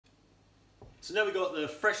So now we've got the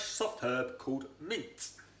fresh soft herb called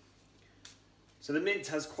mint. So the mint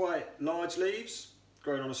has quite large leaves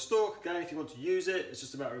growing on a stalk. Again, if you want to use it, it's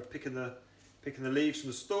just a matter of picking the leaves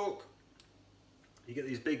from the stalk. You get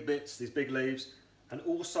these big bits, these big leaves, and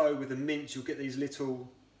also with the mint you'll get these little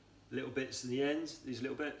bits in the end, these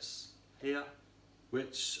little bits here,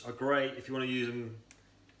 which are great if you want to use them.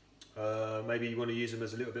 Maybe you want to use them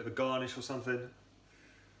as a little bit of a garnish or something.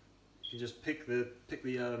 You can just pick the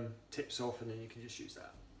tips off and then you can just use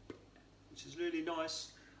that, which is really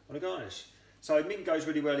nice on a garnish. So mint goes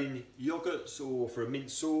really well in yogurts or for a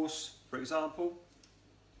mint sauce, for example.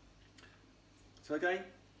 So again,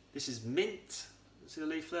 this is mint. See the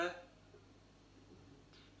leaf there?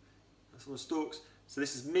 That's on the stalks. So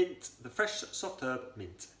this is mint, the fresh soft herb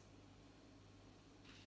mint.